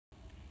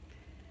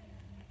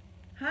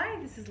Hi,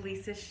 this is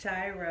Lisa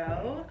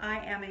Schiro. I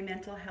am a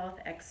mental health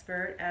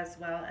expert as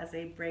well as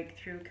a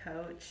breakthrough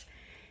coach.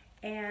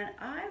 And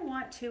I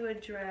want to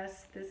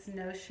address this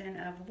notion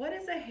of what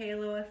is a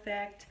halo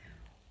effect,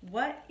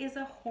 what is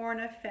a horn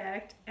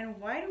effect, and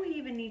why do we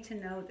even need to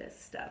know this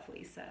stuff,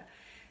 Lisa?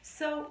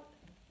 So,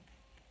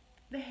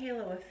 the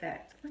halo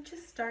effect, let's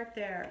just start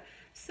there.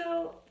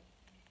 So,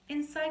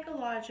 in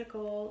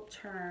psychological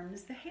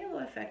terms, the halo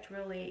effect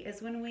really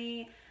is when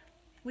we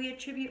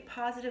attribute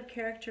positive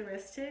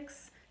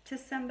characteristics to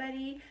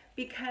somebody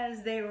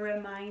because they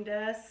remind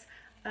us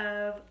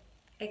of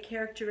a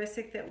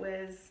characteristic that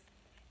was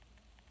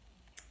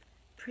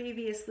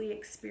previously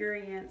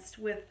experienced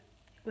with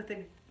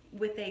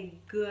a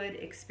good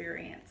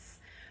experience.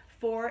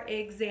 For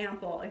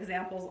example,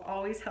 examples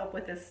always help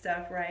with this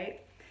stuff,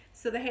 right?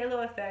 So the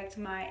halo effect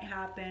might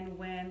happen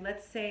when,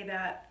 let's say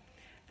that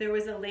there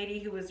was a lady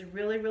who was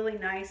really, really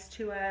nice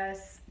to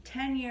us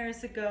 10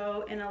 years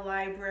ago in a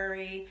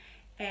library,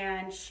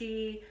 and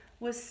she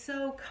was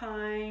so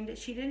kind.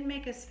 She didn't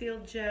make us feel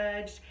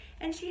judged,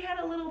 and she had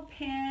a little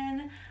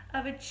pin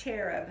of a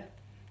cherub,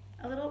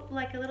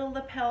 like a little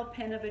lapel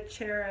pin of a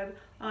cherub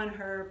on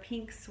her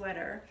pink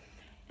sweater.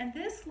 And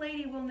this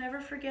lady will never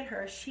forget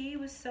her. She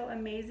was so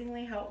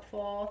amazingly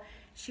helpful.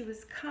 She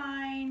was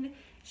kind.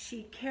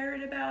 She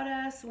cared about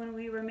us when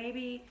we were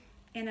maybe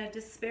in a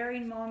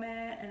despairing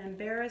moment, an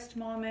embarrassed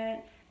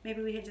moment.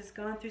 Maybe we had just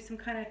gone through some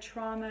kind of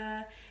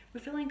trauma. We're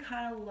feeling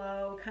kind of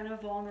low, kind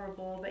of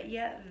vulnerable, but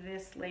yet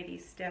this lady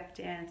stepped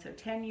in. So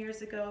 10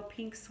 years ago,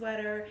 pink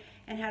sweater,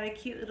 and had a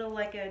cute little,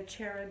 like a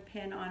cherub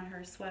pin on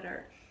her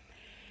sweater.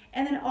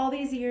 And then all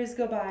these years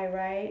go by,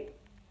 right?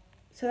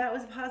 So that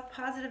was a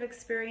positive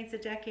experience a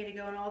decade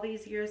ago, and all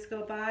these years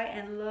go by,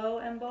 and lo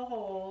and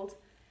behold,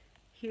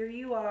 here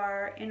you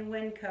are in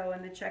Winco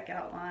in the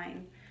checkout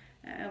line.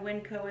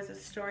 Winco is a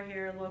store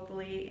here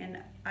locally in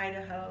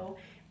Idaho,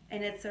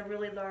 and it's a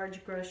really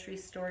large grocery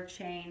store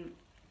chain,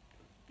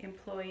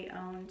 employee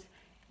owned.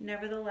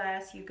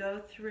 Nevertheless, you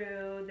go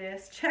through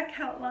this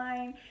checkout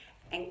line,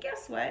 and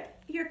guess what?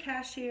 Your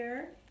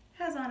cashier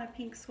has on a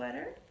pink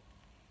sweater,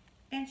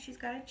 and she's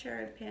got a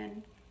cherub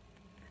pin,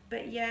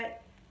 but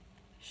yet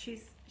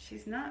she's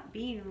not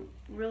being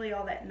really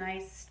all that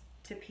nice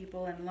to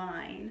people in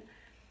line.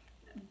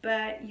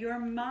 But your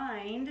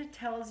mind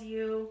tells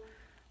you,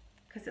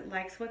 because it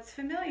likes what's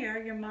familiar,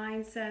 your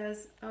mind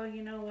says, oh,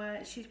 you know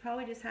what, she's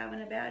probably just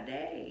having a bad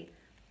day.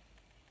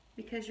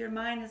 Because your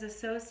mind has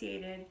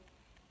associated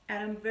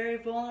at a very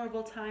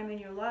vulnerable time in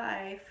your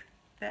life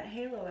that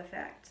halo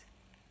effect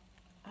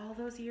all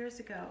those years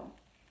ago.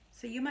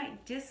 So you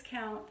might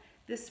discount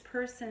this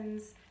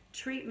person's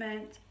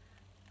treatment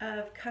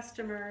of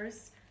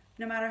customers,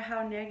 no matter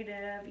how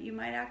negative. You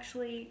might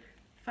actually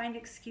find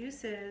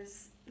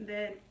excuses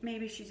that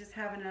maybe she's just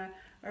having a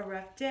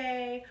rough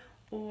day,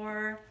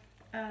 or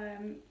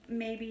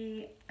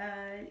maybe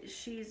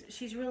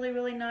she's really,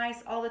 really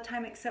nice all the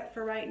time except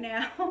for right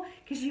now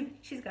because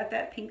she's got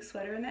that pink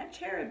sweater and that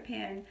cherub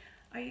pin.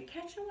 Are you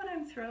catching what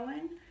I'm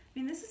throwing? I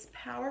mean, this is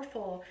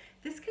powerful.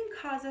 This can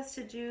cause us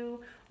to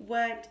do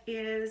what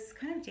is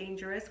kind of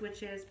dangerous,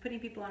 which is putting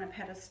people on a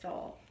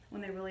pedestal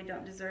when they really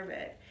don't deserve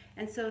it.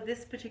 And so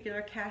this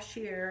particular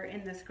cashier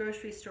in this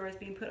grocery store is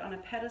being put on a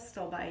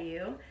pedestal by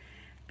you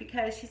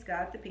because she's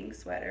got the pink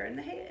sweater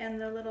and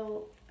the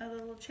little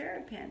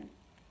cherub pin,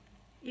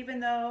 even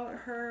though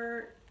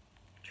her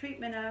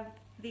treatment of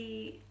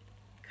the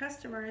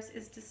customers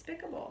is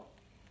despicable.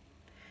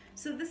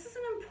 So this is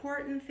an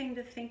important thing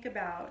to think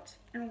about.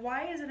 And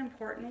why is it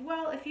important?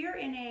 Well, if you're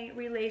in a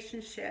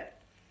relationship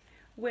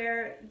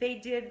where they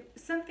did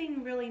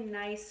something really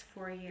nice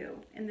for you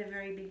in the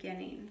very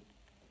beginning,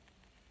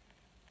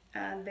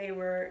 they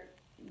were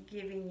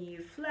giving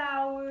you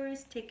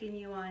flowers, taking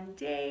you on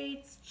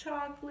dates,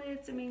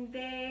 chocolates. I mean,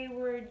 they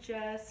were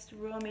just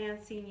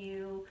romancing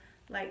you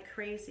like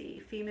crazy,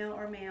 female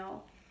or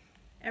male.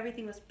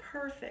 Everything was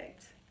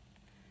perfect.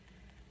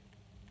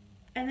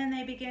 And then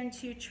they begin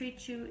to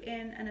treat you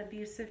in an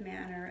abusive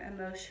manner,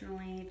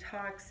 emotionally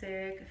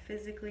toxic,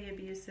 physically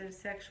abusive,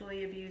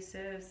 sexually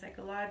abusive,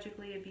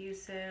 psychologically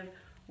abusive,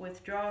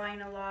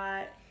 withdrawing a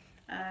lot.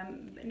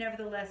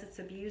 Nevertheless, it's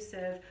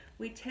abusive.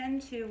 We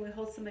tend to, when we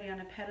hold somebody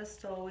on a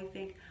pedestal, we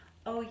think,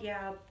 oh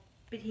yeah,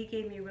 but he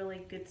gave me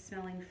really good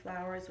smelling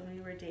flowers when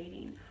we were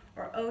dating.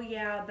 Or, oh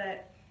yeah,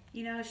 but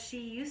you know, she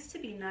used to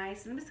be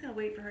nice, and I'm just going to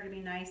wait for her to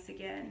be nice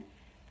again.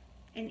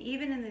 And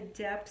even in the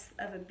depths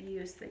of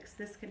abuse,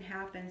 this can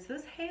happen. So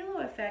this halo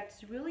effect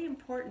is a really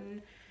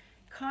important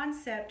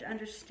concept to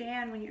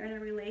understand when you're in a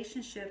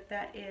relationship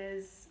that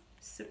is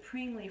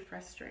supremely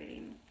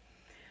frustrating.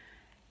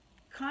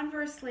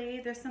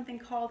 Conversely, there's something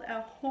called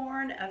a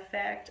horn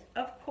effect.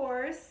 Of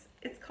course,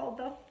 it's called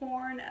the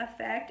horn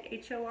effect,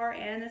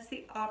 H-O-R-N. It's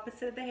the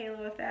opposite of the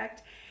halo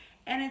effect.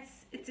 And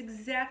it's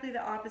exactly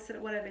the opposite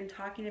of what I've been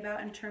talking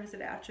about in terms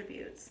of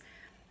attributes.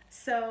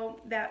 So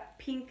that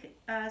pink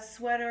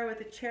sweater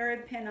with a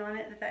cherub pin on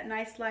it that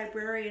nice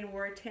librarian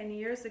wore 10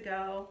 years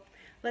ago,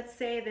 let's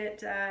say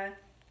that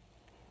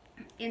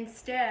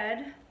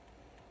instead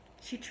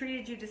she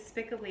treated you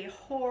despicably,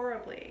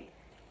 horribly,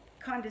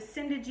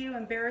 condescended you,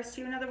 embarrassed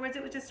you. In other words,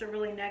 it was just a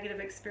really negative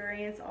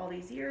experience. All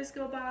these years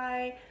go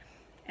by,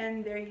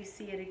 and there you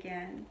see it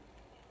again.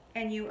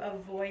 And you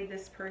avoid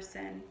this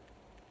person.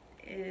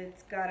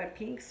 It's got a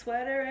pink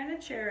sweater and a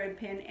cherub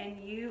pin, and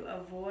you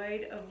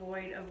avoid,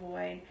 avoid,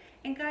 avoid.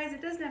 And guys,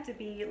 it doesn't have to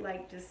be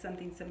like just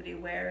something somebody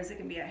wears. It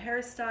can be a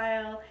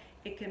hairstyle.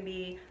 It can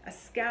be a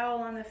scowl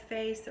on the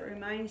face that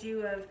reminds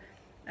you of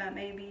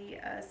maybe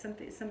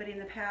somebody in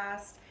the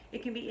past.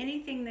 It can be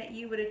anything that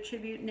you would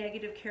attribute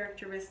negative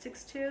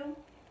characteristics to.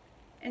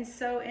 And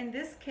so in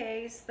this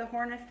case, the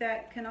horn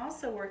effect can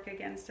also work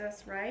against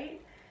us, right?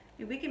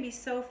 We can be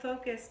so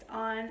focused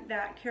on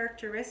that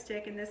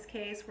characteristic. In this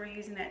case, we're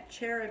using that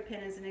cherub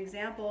pin as an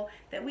example,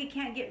 that we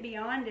can't get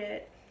beyond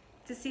it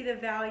to see the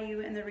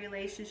value in the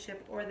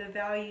relationship or the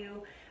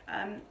value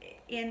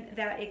in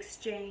that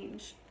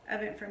exchange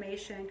of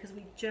information, because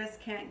we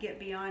just can't get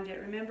beyond it.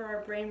 Remember,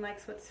 our brain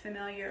likes what's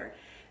familiar.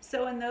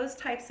 So in those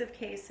types of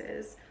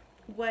cases,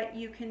 what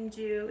you can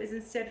do is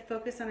instead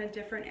focus on a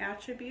different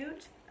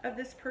attribute of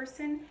this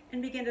person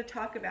and begin to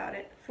talk about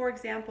it. For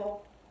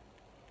example,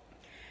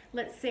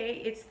 let's say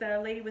it's the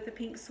lady with the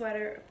pink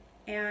sweater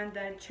and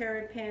the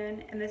cherub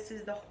pin, and this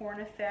is the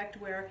horn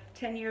effect, where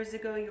 10 years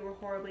ago you were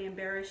horribly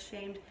embarrassed,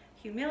 shamed,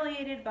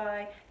 humiliated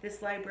by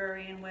this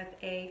librarian with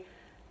a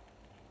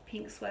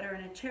pink sweater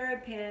and a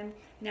cherub pin.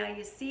 Now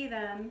you see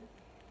them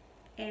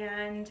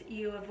and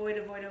you avoid,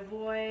 avoid,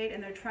 avoid,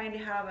 and they're trying to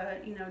have a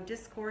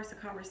discourse, a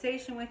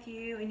conversation with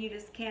you, and you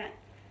just can't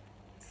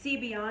see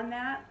beyond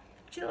that.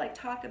 Would you like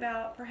talk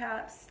about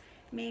perhaps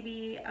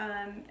maybe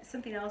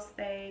something else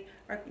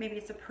or maybe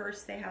it's a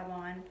purse they have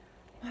on?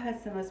 Wow,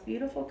 that's the most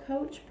beautiful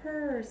Coach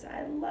purse.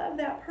 I love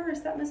that purse.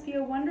 That must be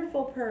a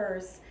wonderful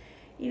purse.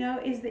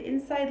 Is the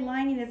inside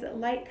lining, is it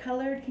light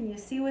colored? Can you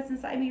see what's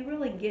inside? I mean,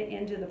 really get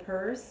into the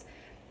purse.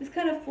 This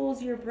kind of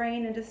fools your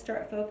brain and just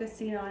start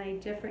focusing on a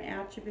different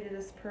attribute of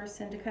this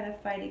person to kind of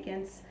fight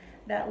against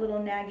that little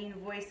nagging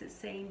voice that's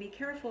saying, be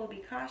careful,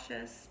 be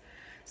cautious.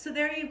 So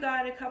there you've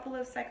got a couple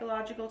of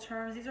psychological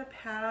terms. These are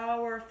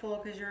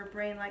powerful because your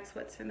brain likes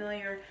what's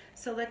familiar.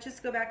 So let's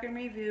just go back and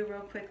review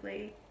real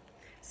quickly.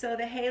 So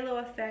the halo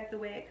effect, the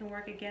way it can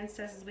work against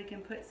us is we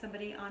can put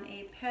somebody on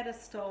a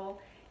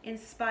pedestal in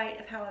spite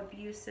of how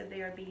abusive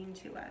they are being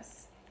to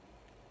us.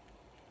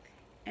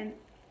 And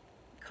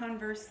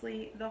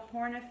conversely, the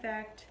horn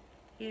effect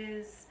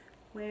is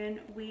when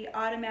we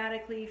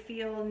automatically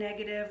feel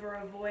negative or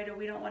avoid, or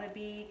we don't want to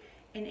be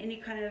in any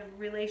kind of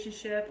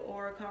relationship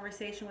or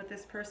conversation with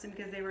this person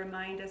because they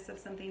remind us of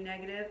something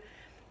negative.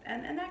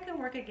 And that can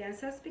work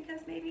against us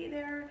because maybe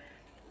they're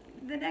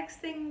the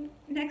next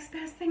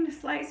best thing to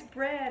sliced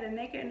bread, and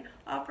they can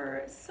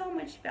offer so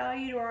much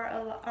value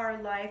to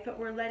our life, but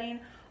we're letting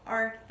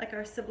our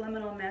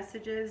subliminal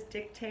messages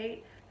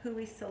dictate who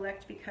we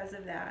select because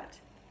of that.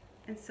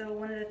 And so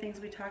one of the things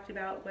we talked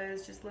about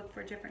was just look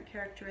for different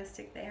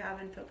characteristic they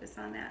have and focus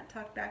on that.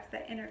 Talk back to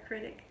that inner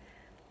critic.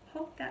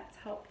 Hope that's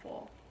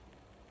helpful.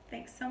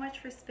 Thanks so much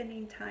for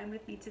spending time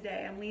with me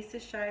today. I'm Lisa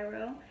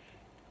Schiro.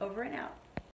 Over and out.